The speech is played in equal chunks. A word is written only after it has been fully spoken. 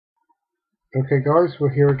Okay guys,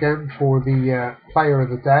 we're here again for the player of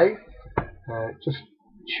the day. Just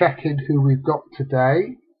checking who we've got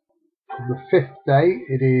today. On the fifth day,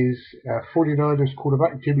 it is 49ers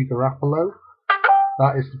quarterback Jimmy Garoppolo.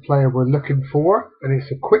 That is the player we're looking for, and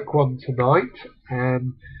it's a quick one tonight.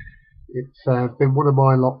 It's been one of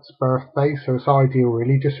my lot's birthdays, so it's ideal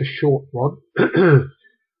really, just a short one.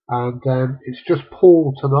 And it's just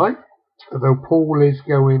Paul tonight, although Paul is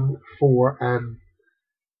going for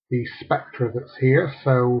the Spectra that's here,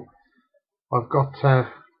 so I've got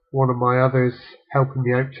one of my others helping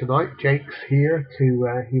me out tonight. Jake's here he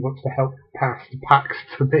wants to help pass the packs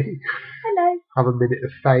to me. Hello. Have a minute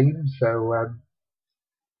of fame, so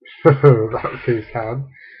that's his hand.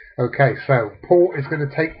 Okay, so Paul is going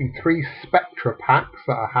to take the 3 Spectra packs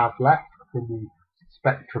that I have left in the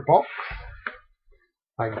Spectra box.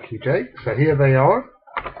 Thank you, Jake. So here they are.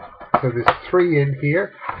 So there's 3 in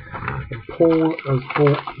here, and Paul has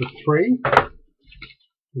bought the 3.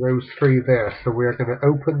 Those 3 there. So we're going to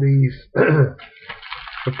open these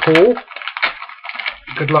for Paul.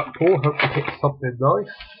 Good luck, Paul. Hope you hit something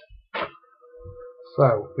nice.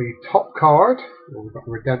 So the top card, we've got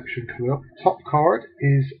redemption coming up. Top card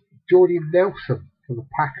is Jordy Nelson for the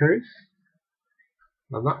Packers,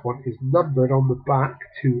 and that one is numbered on the back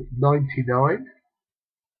to 99.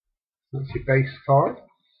 That's your base card.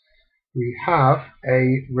 We have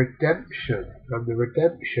a redemption, and the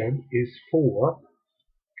redemption is for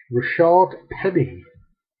Rashad Penny,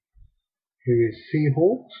 who is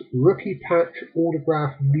Seahawks, rookie patch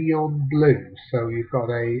autograph neon blue. So you've got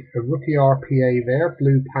a rookie RPA there,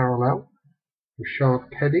 blue parallel, Rashad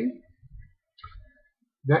Penny.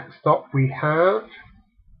 Next up we have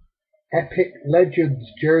Epic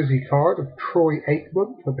Legends jersey card of Troy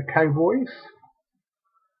Aikman for the Cowboys.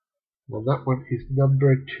 Well, that one is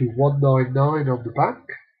numbered to 199 on the back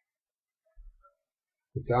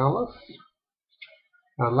for Dallas.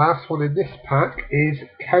 And last one in this pack is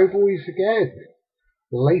Cowboys again.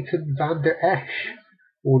 Leighton Vander Esch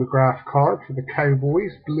autograph card for the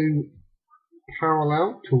Cowboys. Blue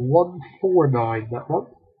parallel to 149, that one.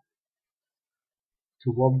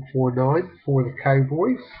 To 149 for the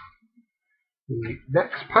Cowboys. The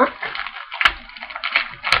next pack.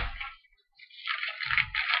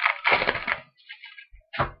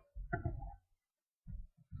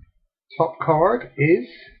 Top card is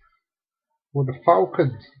for the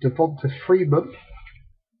Falcons, Devonta Freeman,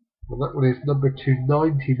 and that one is number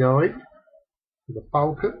 299 for the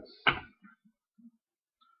Falcons.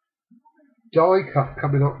 Die cut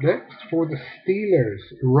coming up next for the Steelers,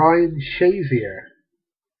 Ryan Shazier.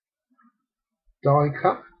 Die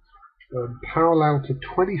cut, parallel to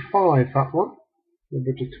 25, that one,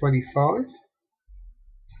 number to 25.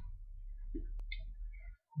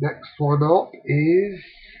 Next one up is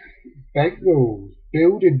Bengals,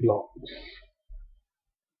 building blocks.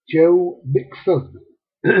 Joe Mixon,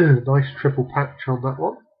 nice triple patch on that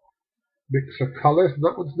one. Mix of colours, and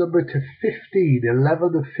that one's numbered to 15,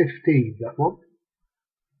 11 of 15, that one.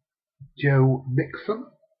 Joe Mixon.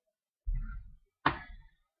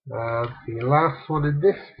 And the last one in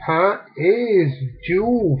this pack is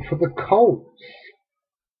Jewel for the Colts.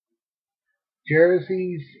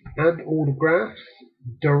 Jerseys and autographs,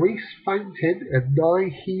 Doris Fountain and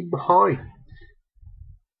Nyheim Hines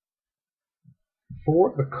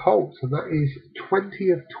for the Colts, and that is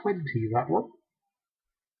 20 of 20, that one.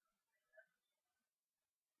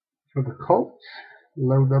 For the Colts,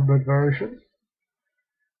 low numbered version.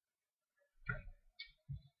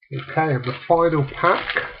 Okay, and the final pack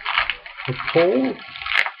for Paul.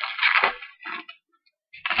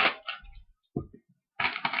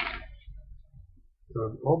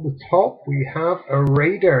 And on the top we have a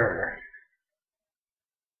Raider,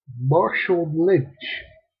 Marshawn Lynch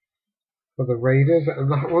for the Raiders, and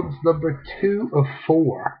that one's number 2 of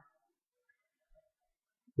 4.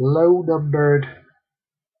 Low numbered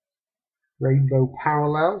rainbow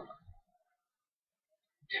parallel,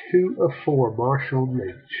 2 of 4, Marshawn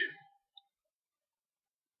Lynch.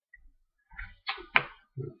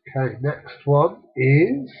 Okay, next one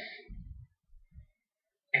is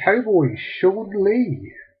Cowboys, Sean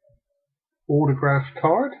Lee autograph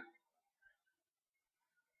card.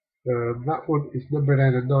 That one is numbered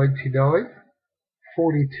out of 99,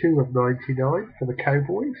 42 of 99 for the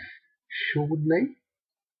Cowboys. Sean Lee,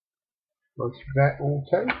 nice vet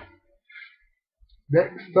auto.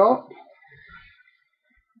 Next up,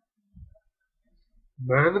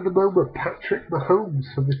 man of the moment, Patrick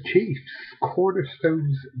Mahomes for the Chiefs,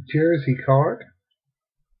 Cornerstones jersey card.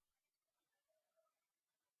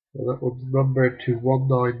 And that one's numbered to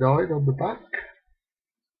 199 on the back.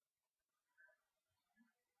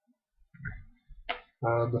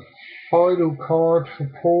 And the final card for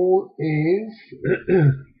Paul is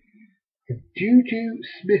Juju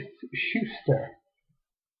Smith-Schuster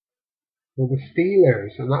for the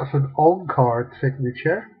Steelers, and that's an on-card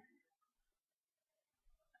signature.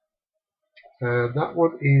 And that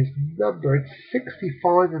one is numbered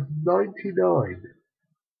 65 of 99.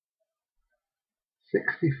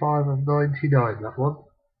 65 of 99, that one.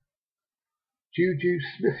 Juju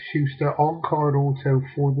Smith-Schuster on-card auto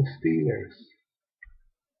for the Steelers.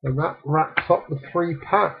 And that wraps up the 3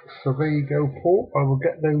 packs. So there you go, Paul. I will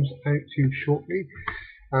get those out to you shortly.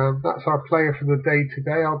 That's our player for the day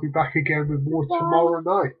today. I'll be back again with more tomorrow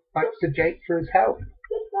night. Thanks to Jake for his help.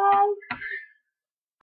 Goodbye.